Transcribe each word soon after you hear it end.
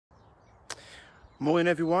Morning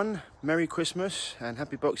everyone, Merry Christmas and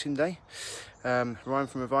Happy Boxing Day. Ryan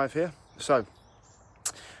from Revive here. So,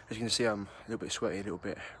 as you can see, I'm a little bit sweaty, a little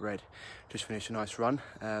bit red. Just finished a nice run,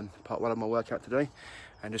 part one of my workout today.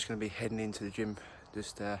 I'm just going to be heading into the gym,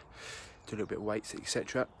 just do a little bit of weights,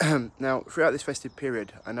 etc. Now, throughout this festive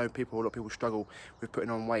period, I know a lot of people struggle with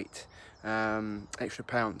putting on weight, extra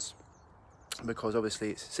pounds, because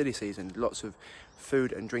obviously it's silly season, lots of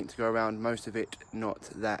food and drink to go around, most of it not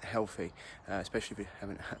that healthy, especially if you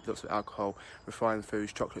haven't had lots of alcohol, refined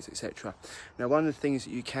foods, chocolates, etc. Now, one of the things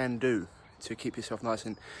that you can do to keep yourself nice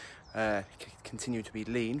and continue to be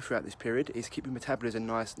lean throughout this period is keep your metabolism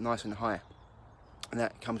nice and high, and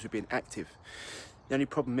that comes with being active. The only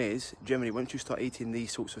problem is, generally, once you start eating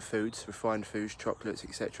these sorts of foods, refined foods, chocolates,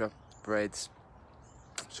 etc., breads,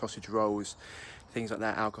 sausage rolls, things like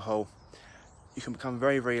that, alcohol, you can become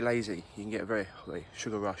very, very lazy. You can get a very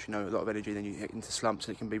sugar rush, a lot of energy, then you get into slumps,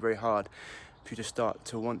 and it can be very hard if you just start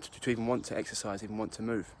to even want to exercise, even want to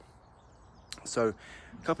move. So,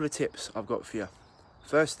 a couple of tips I've got for you.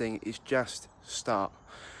 First thing is just start.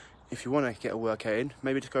 If you want to get a workout in,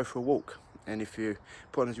 maybe just go for a walk. And if you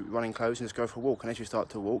put on your running clothes and just go for a walk, and as you start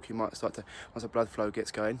to walk, you might start to, once the blood flow gets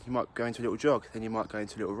going, you might go into a little jog, then you might go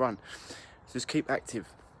into a little run. So just keep active.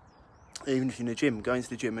 Even if you're in the gym, go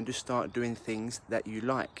into the gym and just start doing things that you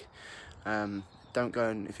like. Don't go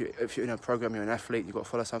and, if you're in a program, you're an athlete, you've got to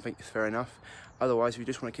follow something, it's fair enough. Otherwise, if you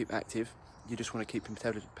just want to keep active, you just want to keep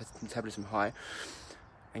your metabolism high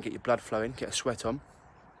and get your blood flowing, get a sweat on,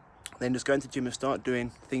 then just go into the gym and start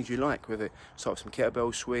doing things you like, whether start with some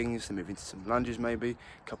kettlebell swings, then move into some lunges maybe,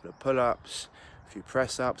 a couple of pull-ups, a few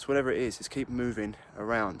press-ups, whatever it is, just keep moving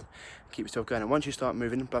around, keep yourself going. And once you start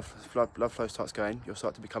moving, blood flow starts going, you'll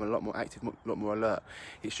start to become a lot more active, a lot more alert.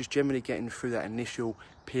 It's just generally getting through that initial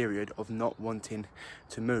period of not wanting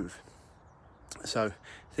to move. So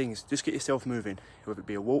just get yourself moving, whether it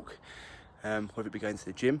be a walk, whether it be going to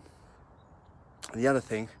the gym. And the other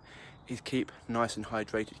thing is keep nice and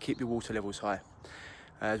hydrated, keep your water levels high.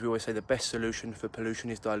 As we always say, the best solution for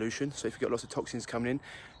pollution is dilution. So if you've got lots of toxins coming in,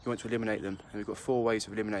 you want to eliminate them. And we've got 4 ways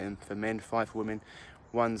of eliminating them for men, 5 for women.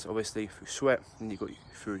 One's obviously through sweat, and you've got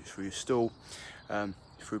through your stool,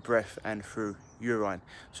 through breath, and through urine.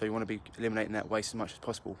 So you want to be eliminating that waste as much as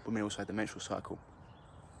possible. Women also have the menstrual cycle.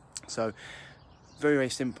 So very, very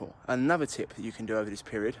simple. Another tip that you can do over this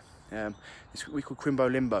period is what we call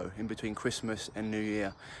crimbo limbo, in between Christmas and New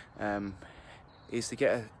Year, is to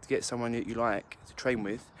get someone that you like to train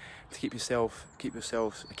with, to keep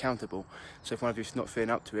yourselves accountable. So if one of you is not feeling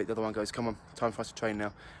up to it, the other one goes, come on, time for us to train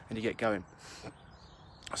now, and you get going.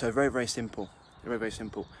 So very, very simple, very, very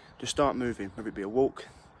simple. Just start moving, whether it be a walk,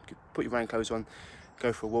 put your running clothes on,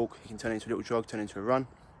 go for a walk, you can turn it into a little jog, turn it into a run.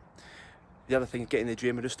 The other thing is get in the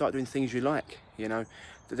gym and just start doing things you like, It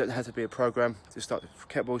doesn't have to be a program. Just start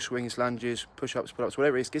kettlebell swings, lunges, push-ups, pull-ups,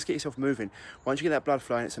 whatever it is. Just get yourself moving. Once you get that blood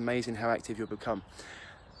flowing, it's amazing how active you'll become.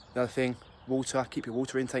 Another thing, water. Keep your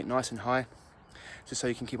water intake nice and high, just so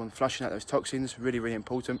you can keep on flushing out those toxins. Really, really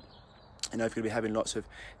important. If you're going to be having lots of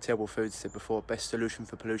terrible foods, said before, best solution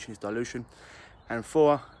for pollution is dilution. And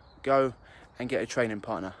 4, go and get a training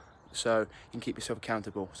partner, so you can keep yourself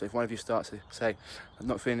accountable. So if one of you starts to say, I'm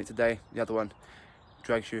not feeling it today, the other one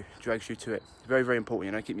drags you to it. Very, very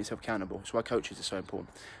important, keep yourself accountable. That's why coaches are so important.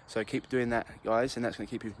 So keep doing that, guys, and that's going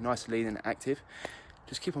to keep you nice, lean and active.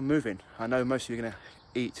 Just keep on moving. I know most of you are going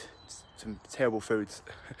to eat some terrible foods.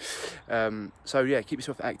 So yeah, keep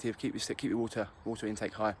yourself active, keep your water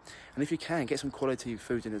intake high. And if you can, get some quality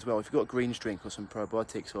food in as well. If you've got a greens drink or some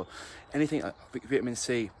probiotics or anything like vitamin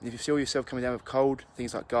C, if you feel yourself coming down with cold,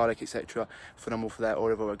 things like garlic, etc., phenomenal for that,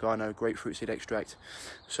 olive oregano, grapefruit seed extract.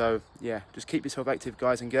 So yeah, just keep yourself active,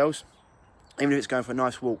 guys and girls. Even if it's going for a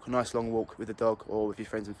nice walk, a nice long walk with the dog or with your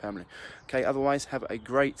friends and family. Okay, otherwise, have a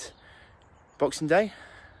great Boxing Day,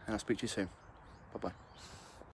 and I'll speak to you soon. Bye-bye.